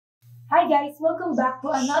Hi guys! Welcome back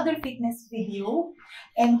to another fitness video.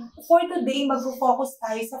 And for today, mag-focus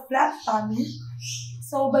tayo sa flat tummy.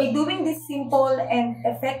 So by doing this simple and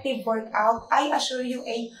effective workout, I assure you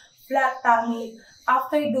a flat tummy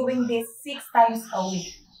after doing this 6 times a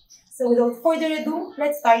week. So without further ado,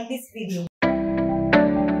 let's start this video.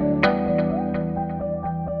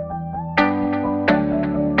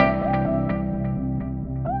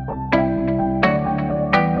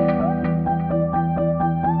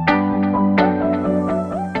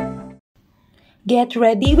 Get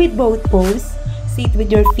ready with both pose. Sit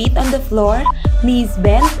with your feet on the floor, knees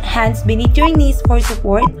bent, hands beneath your knees for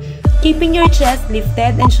support, keeping your chest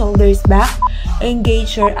lifted and shoulders back.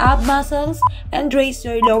 Engage your ab muscles and raise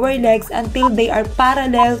your lower legs until they are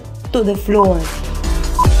parallel to the floor.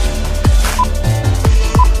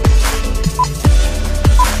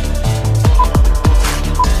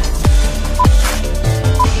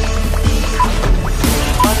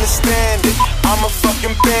 Understand it, I'm a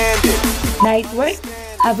fucking bandit. Nice work.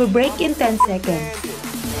 Have a break in 10 seconds.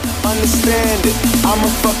 Understand it, I'm a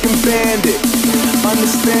fucking bandit.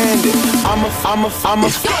 Understand it, I'm a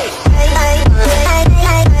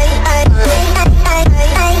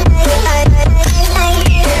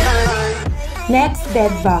Next, dead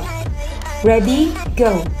bug. Ready?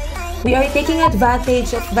 Go. We are taking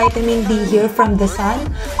advantage of vitamin D here from the sun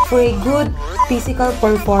for a good physical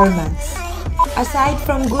performance. Aside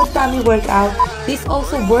from good tummy workout, this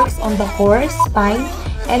also works on the core, spine,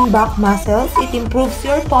 and back muscles. It improves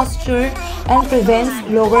your posture and prevents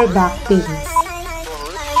lower back pains.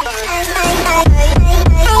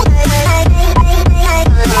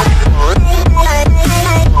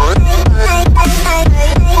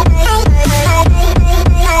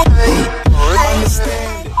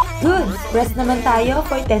 Good! Rest naman tayo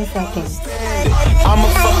for 10 seconds. I'm a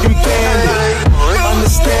fucking bandit.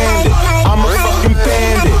 Understand it, I'm a fucking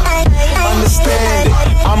bandit. Understand it,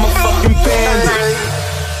 I'm a fucking bandit.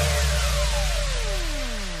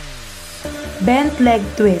 Bent leg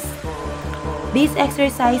twist. This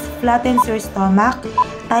exercise flattens your stomach,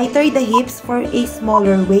 tighten the hips for a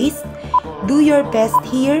smaller waist. Do your best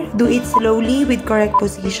here. Do it slowly with correct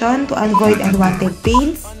position to avoid unwanted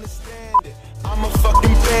pains. I'm a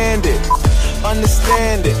fucking bandit.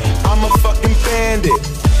 Understand it, I'm a fucking bandit.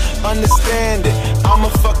 Understand it, I'm a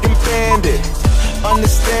fucking bandit.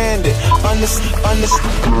 Understand it, understand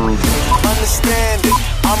it,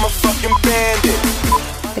 I'm a fucking bandit.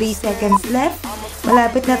 3 seconds left.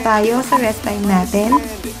 Malapit na tayo sa rest time natin.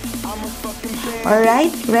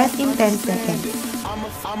 Alright, rest in 10 seconds.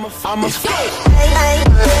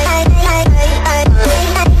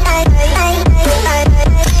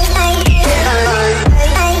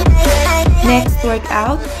 Next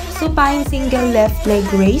workout, supine single left leg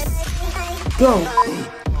raise. Go!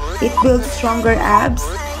 It builds stronger abs,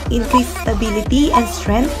 increased stability and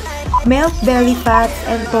strength, melt belly fats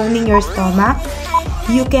and toning your stomach.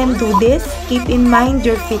 You can do this. Keep in mind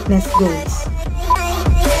your fitness goals.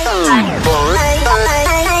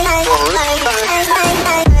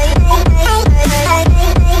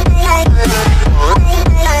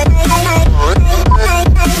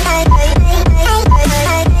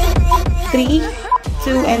 Three,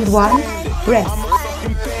 2, and 1. Rest.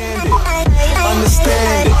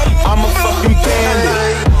 Understand it, I'm a fucking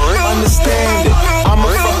bandit. Understand it, I'm a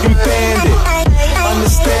fucking bandit.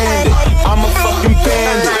 Understand it, I'm a fucking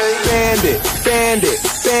bandit. Bandit, bandit,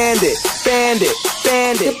 bandit, bandit,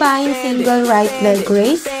 bandit. Supine single right leg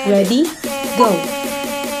raise. Ready? Go.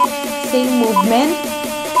 Same movement,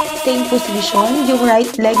 same position. Yung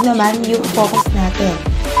right leg naman yung focus natin.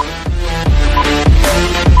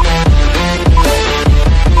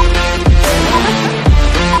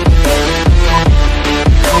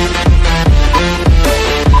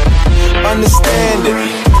 Understand it.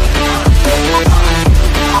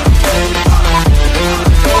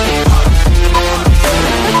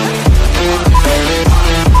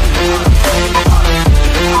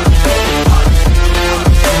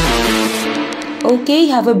 Okay,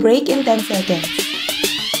 have a break in 10 seconds.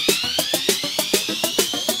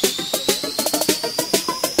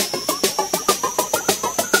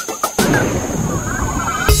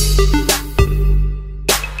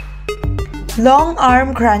 Long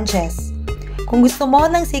arm crunches. Kung gusto mo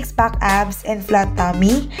ng 6-pack abs and flat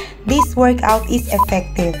tummy, this workout is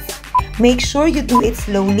effective. Make sure you do it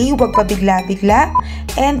slowly, huwag pabigla-bigla,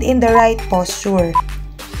 and in the right posture.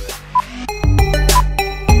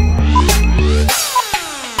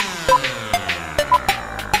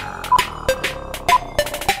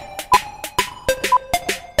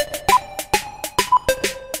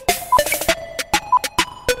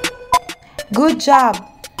 Good job!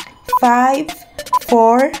 5,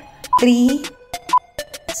 4, 3,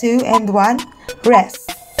 2, and 1. Rest.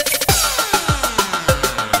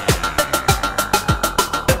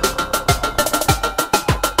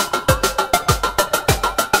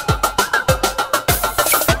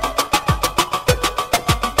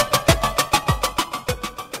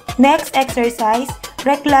 Next exercise,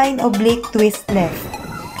 recline oblique twist left.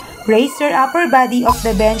 Raise your upper body off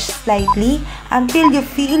the bench slightly until you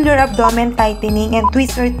feel your abdomen tightening and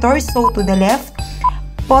twist your torso to the left,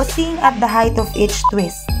 pausing at the height of each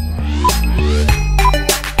twist.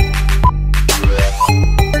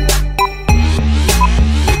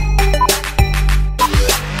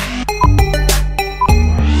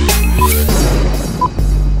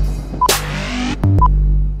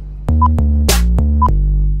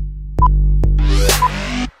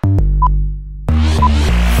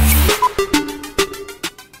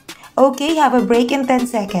 Okay, have a break in 10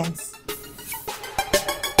 seconds.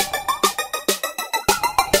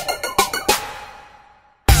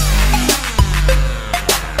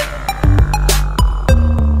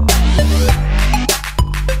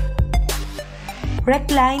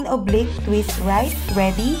 Recline oblique twist right.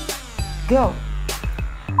 Ready? Go.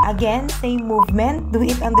 Again, same movement. Do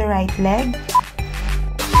it on the right leg.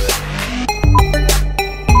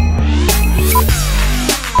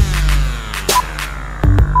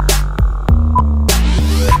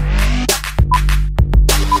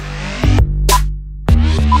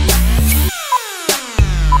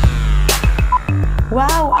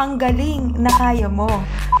 Wow, ang galing! Nakaya mo.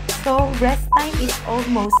 So, rest time is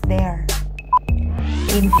almost there.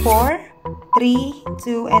 In 4, 3,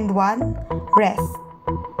 2, and 1, rest.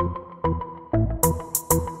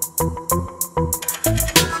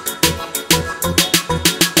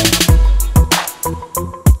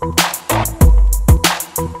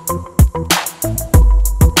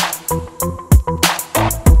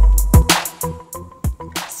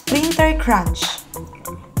 Sprinter crunch.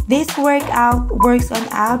 This workout works on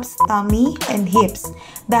abs, tummy, and hips.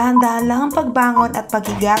 Dahan-dahan lang ang pagbangon at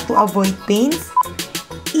paghiga to avoid pains.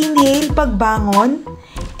 Inhale pagbangon,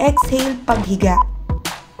 exhale paghiga.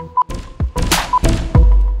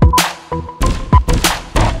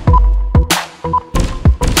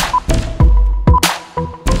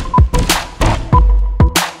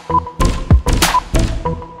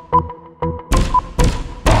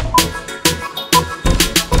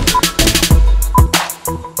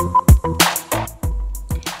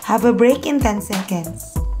 Have a break in 10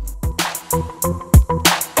 seconds.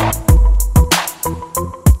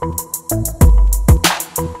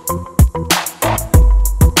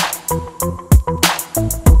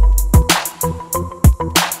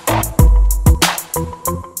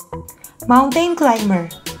 Mountain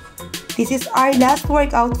climber. This is our last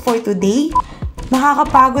workout for today.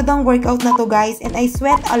 Nakakapagod ang workout na to guys, and I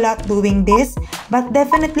sweat a lot doing this, but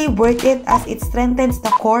definitely worth it as it strengthens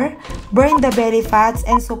the core, burn the belly fats,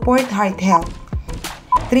 and support heart health.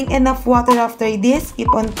 Drink enough water after this,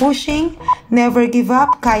 keep on pushing, never give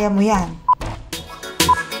up, kaya mo yan.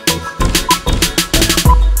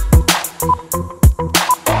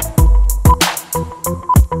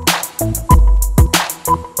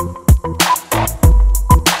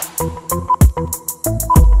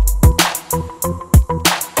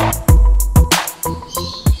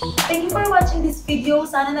 Thank you for watching this video.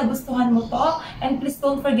 Sana nagustuhan mo to. And please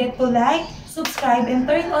don't forget to like, subscribe, and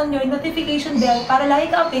turn on your notification bell para lagi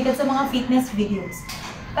ka updated sa mga fitness videos.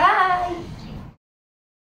 Bye!